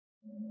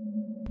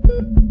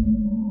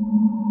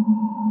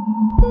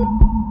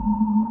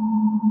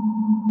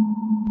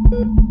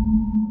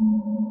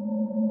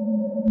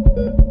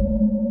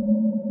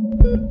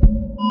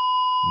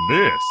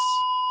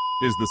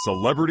is the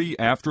Celebrity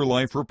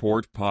Afterlife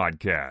Report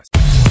podcast.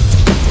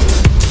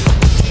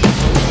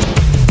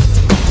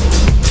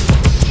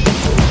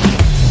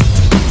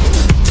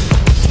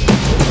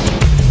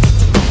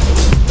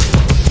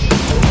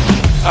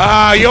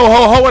 Yo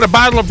ho ho and a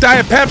bottle of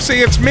Diet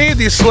Pepsi. It's me,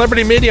 the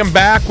Celebrity Medium,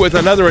 back with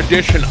another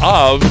edition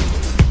of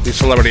the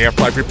Celebrity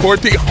Afterlife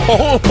Report, the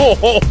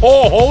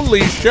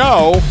holy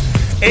show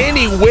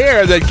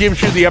anywhere that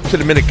gives you the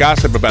up-to-the-minute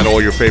gossip about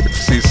all your favorite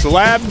deceased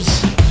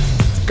celebs.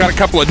 Got a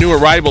couple of new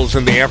arrivals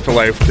in the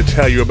afterlife to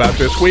tell you about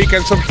this week,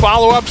 and some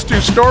follow-ups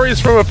to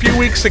stories from a few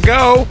weeks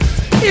ago.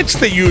 It's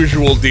the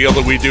usual deal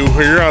that we do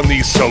here on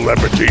the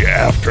Celebrity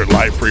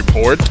Afterlife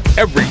Report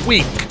every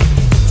week.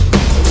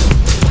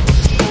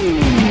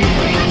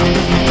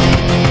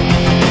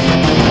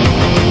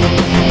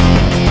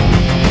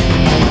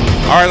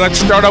 All right, let's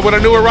start out with a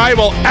new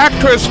arrival.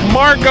 Actress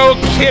Margot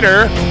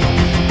Kidder.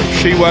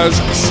 She was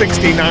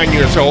 69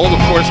 years old. Of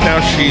course,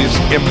 now she's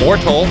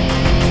immortal.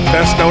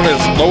 Best known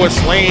as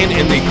Lois Lane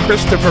in the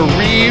Christopher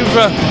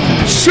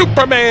Reeve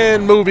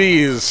Superman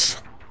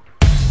movies.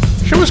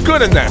 She was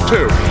good in that,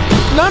 too.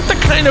 Not the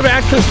kind of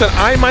actress that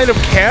I might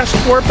have cast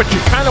for, but she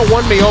kind of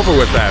won me over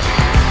with that.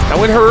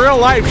 Now, in her real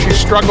life, she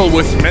struggled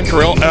with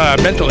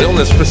mental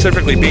illness,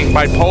 specifically being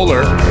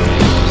bipolar,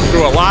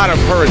 through a lot of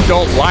her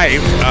adult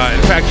life.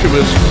 In fact, she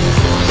was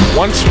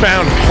once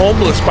found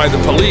homeless by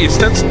the police.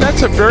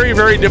 That's a very,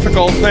 very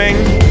difficult thing.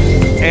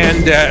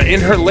 And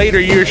in her later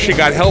years, she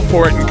got help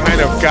for it and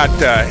kind of got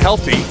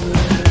healthy.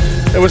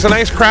 There was a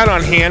nice crowd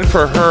on hand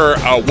for her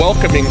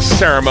welcoming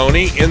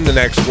ceremony in the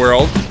next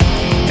world.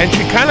 And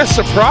she kind of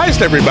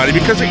surprised everybody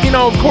because, you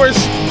know, of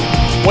course,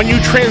 when you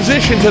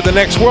transition to the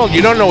next world,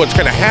 you don't know what's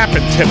going to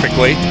happen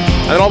typically.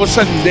 And then all of a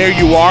sudden, there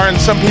you are.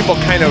 And some people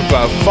kind of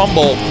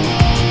fumble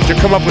to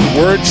come up with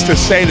words to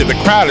say to the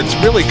crowd. It's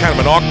really kind of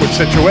an awkward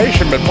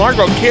situation. But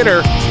Margot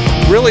Kidder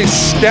really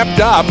stepped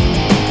up.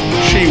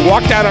 She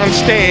walked out on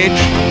stage,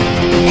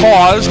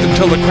 paused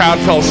until the crowd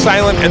fell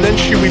silent, and then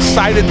she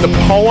recited the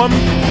poem.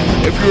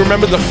 If you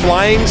remember the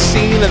flying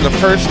scene in the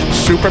first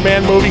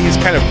Superman movie, he's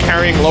kind of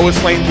carrying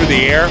Lois Lane through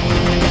the air.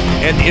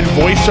 And in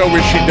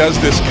voiceover, she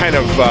does this kind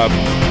of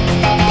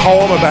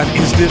poem about,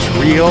 is this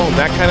real? And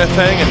that kind of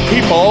thing. And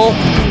people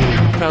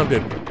found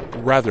it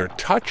rather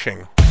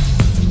touching.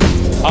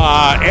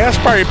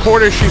 Asked by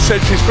reporters, she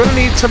said she's going to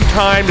need some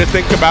time to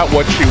think about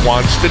what she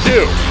wants to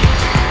do.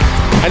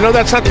 I know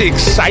that's not the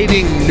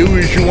exciting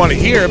news you want to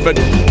hear, but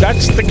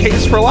that's the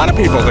case for a lot of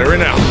people. They're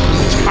in an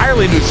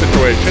entirely new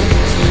situation.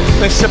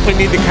 They simply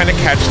need to kind of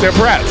catch their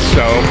breath.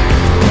 So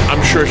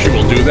I'm sure she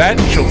will do that.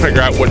 She'll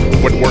figure out what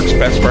works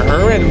best for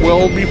her, and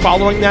we'll be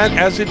following that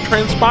as it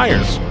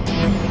transpires.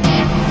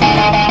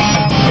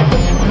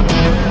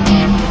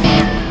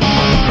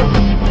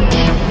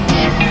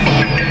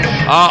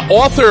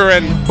 Author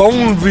and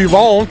bon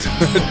vivant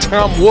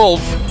Tom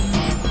Wolfe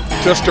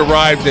just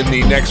arrived in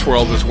the next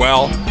world as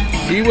well.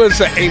 He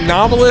was a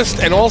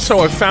novelist and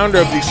also a founder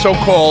of the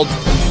so-called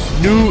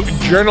New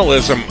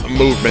Journalism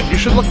movement. You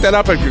should look that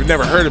up if you've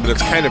never heard of it.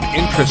 It's kind of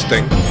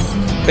interesting.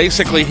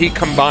 Basically, he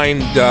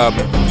combined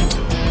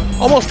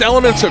almost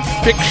elements of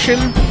fiction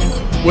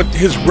with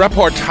his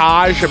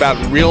reportage about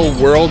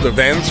real-world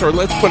events, or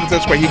let's put it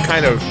this way, he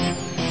kind of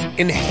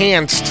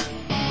enhanced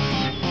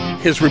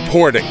his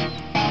reporting.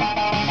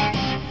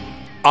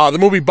 The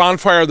movie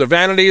Bonfire of the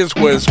Vanities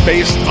was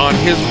based on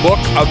his book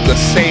of the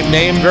same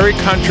name, very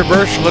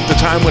controversial at the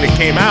time when it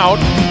came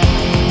out.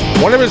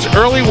 One of his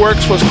early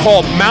works was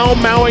called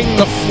Mowing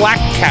the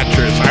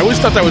Flatcatchers. I always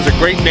thought that was a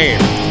great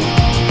name.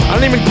 I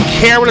don't even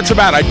care what it's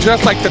about. I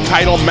just like the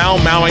title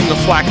Mowing the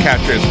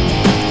Flatcatchers.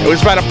 It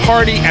was about a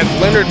party at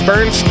Leonard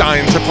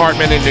Bernstein's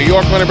apartment in New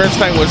York. Leonard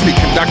Bernstein was the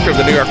conductor of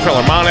the New York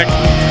Philharmonic,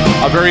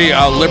 a very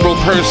liberal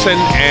person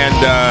and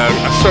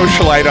a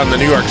socialite on the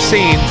New York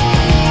scene.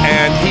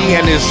 And he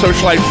and his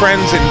socialite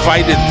friends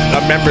invited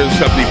members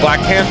of the Black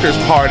Panther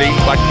Party,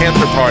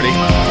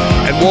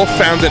 and Wolfe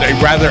found it a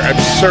rather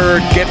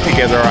absurd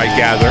get-together, I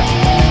gather.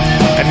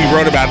 And he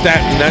wrote about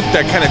that, and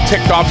that kind of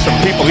ticked off some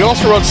people. He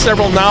also wrote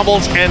several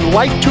novels and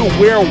liked to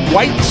wear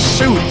white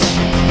suits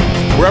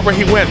wherever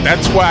he went.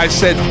 That's why I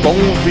said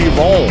bon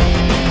vivant.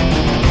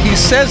 He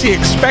says he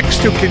expects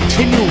to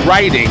continue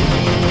writing,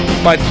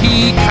 but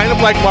he, kind of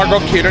like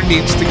Margot Kidder,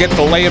 needs to get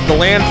the lay of the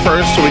land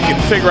first so he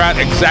can figure out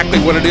exactly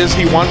what it is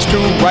he wants to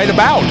write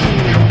about.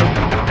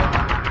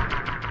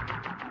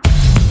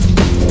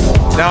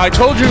 Now, I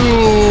told you,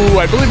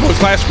 I believe it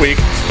was last week,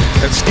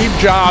 that Steve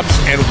Jobs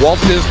and Walt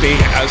Disney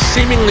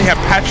seemingly have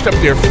patched up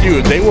their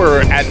feud. They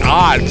were at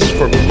odds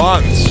for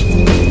months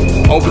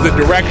over the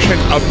direction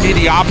of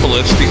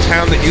Mediopolis, the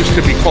town that used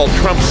to be called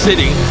Trump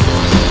City,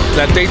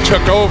 that they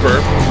took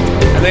over,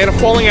 and they had a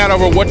falling out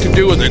over what to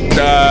do with it.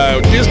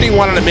 Disney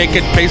wanted to make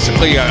it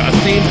basically a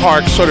theme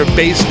park sort of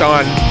based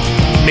on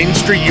Main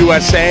Street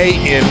USA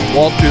in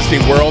Walt Disney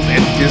World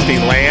and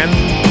Disneyland,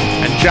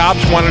 and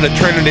Jobs wanted to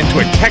turn it into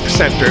a tech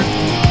center,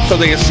 so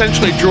they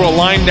essentially drew a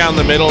line down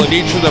the middle, and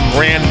each of them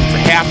ran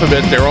half of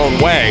it their own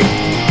way.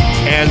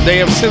 And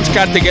they have since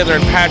got together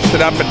and patched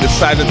it up and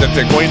decided that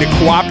they're going to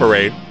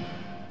cooperate.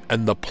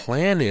 And the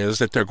plan is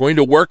that they're going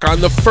to work on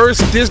the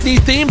first Disney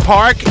theme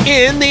park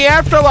in the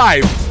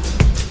afterlife.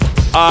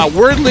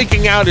 Word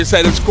leaking out is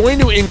that it's going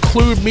to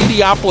include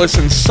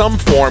Mediopolis in some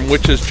form,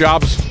 which is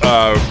Jobs'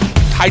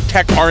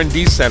 high-tech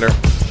R&D center.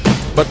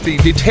 But the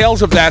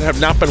details of that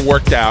have not been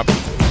worked out.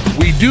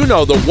 We do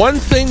know, the one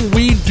thing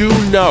we do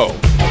know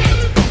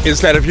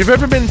is that if you've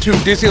ever been to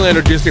Disneyland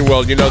or Disney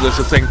World, you know there's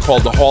a thing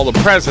called the Hall of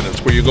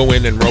Presidents, where you go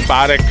in and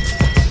robotic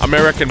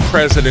American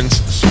presidents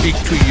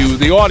speak to you,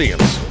 the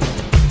audience.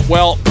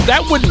 Well,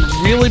 that wouldn't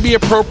really be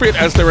appropriate,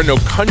 as there are no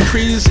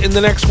countries in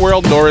the next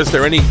world, nor is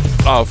there any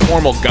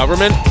formal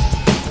government.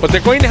 But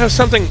they're going to have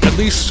something at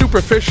least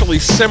superficially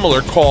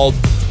similar called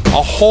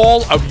a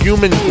Hall of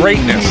Human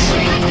Greatness,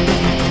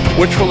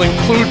 which will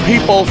include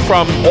people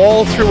from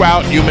all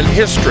throughout human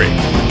history.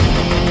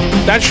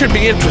 That should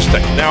be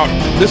interesting. Now,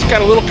 this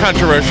got a little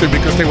controversial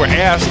because they were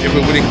asked if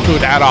it would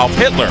include Adolf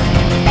Hitler.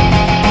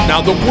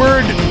 Now, the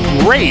word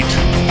great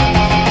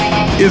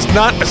is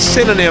not a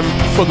synonym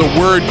for the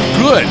word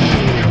good,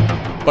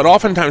 but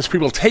oftentimes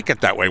people take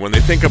it that way. When they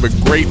think of a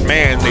great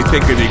man, they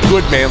think of a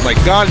good man like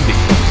Gandhi.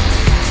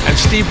 And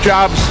Steve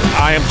Jobs,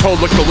 I am told,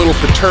 looked a little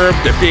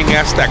perturbed at being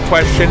asked that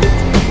question,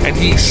 and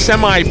he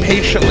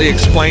semi-patiently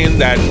explained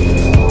that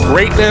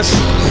greatness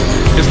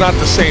is not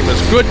the same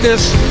as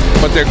goodness,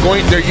 but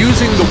they're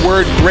using the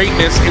word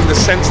greatness in the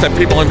sense that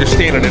people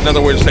understand it. In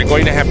other words, they're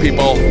going to have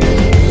people,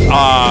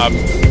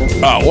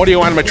 audio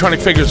animatronic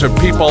figures of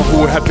people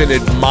who have been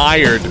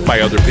admired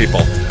by other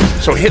people.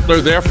 So Hitler,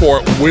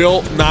 therefore,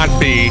 will not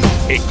be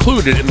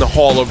included in the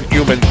Hall of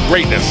Human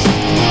Greatness.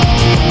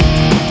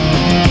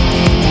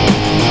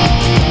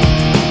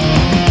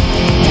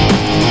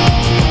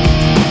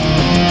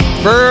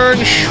 Verne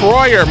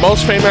Shroyer,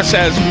 most famous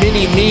as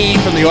Mini-Me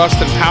from the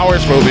Austin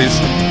Powers movies,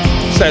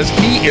 says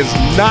he is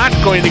not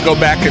going to go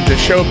back into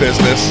show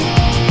business,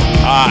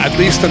 at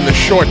least in the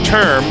short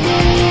term.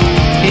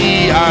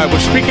 He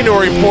was speaking to a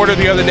reporter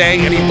the other day,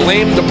 and he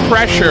blamed the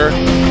pressure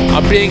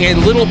of being a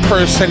little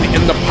person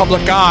in the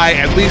public eye,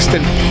 at least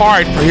in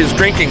part, for his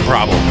drinking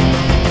problem.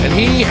 And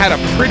he had a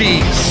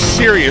pretty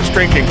serious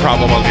drinking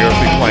problem on the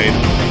earthly plane.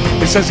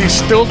 He says he's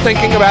still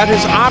thinking about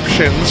his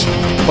options,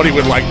 but he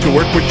would like to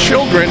work with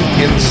children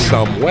in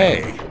some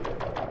way.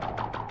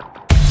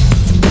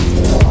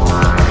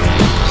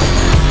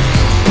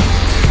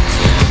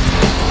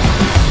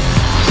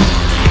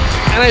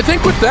 And I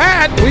think with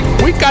that,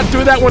 we got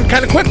through that one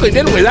kind of quickly,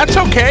 didn't we? That's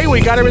okay.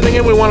 We got everything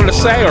in we wanted to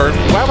say, or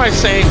why am I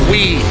saying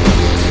we?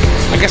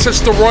 I guess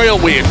it's the royal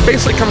we. It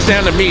basically comes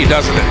down to me,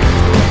 doesn't it?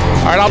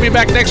 All right, I'll be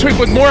back next week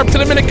with more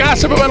up-to-the-minute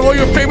gossip about all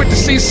your favorite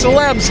deceased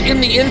celebs.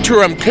 In the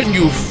interim, can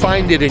you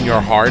find it in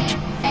your heart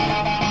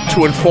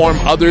to inform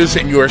others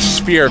in your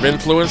sphere of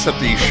influence that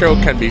the show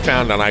can be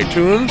found on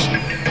iTunes?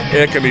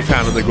 It can be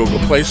found in the Google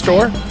Play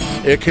Store.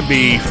 It can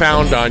be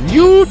found on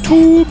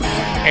YouTube.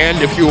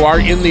 And if you are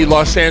in the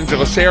Los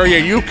Angeles area,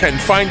 you can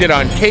find it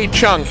on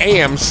K-Chung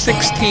AM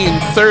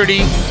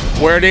 1630,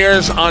 where it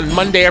airs on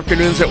Monday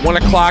afternoons at 1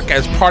 o'clock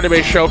as part of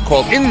a show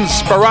called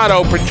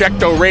Inspirato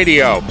Projecto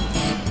Radio.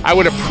 I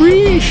would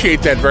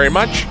appreciate that very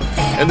much.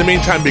 In the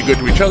meantime, be good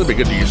to each other, be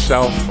good to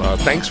yourself.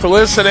 Thanks for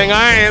listening.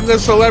 I am the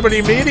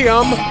Celebrity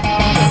Medium.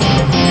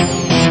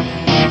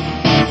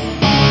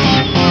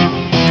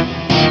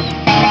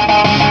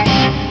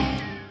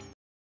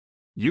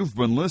 You've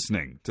been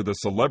listening to the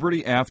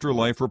Celebrity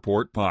Afterlife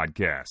Report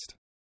podcast.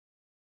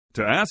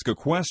 To ask a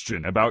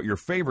question about your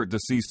favorite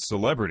deceased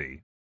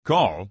celebrity,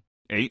 call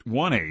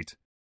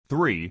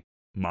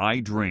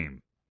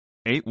 818-3-MY-DREAM.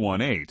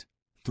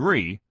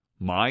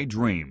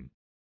 818-3-MY-DREAM.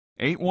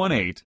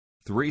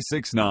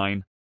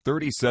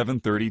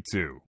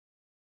 818-369-3732.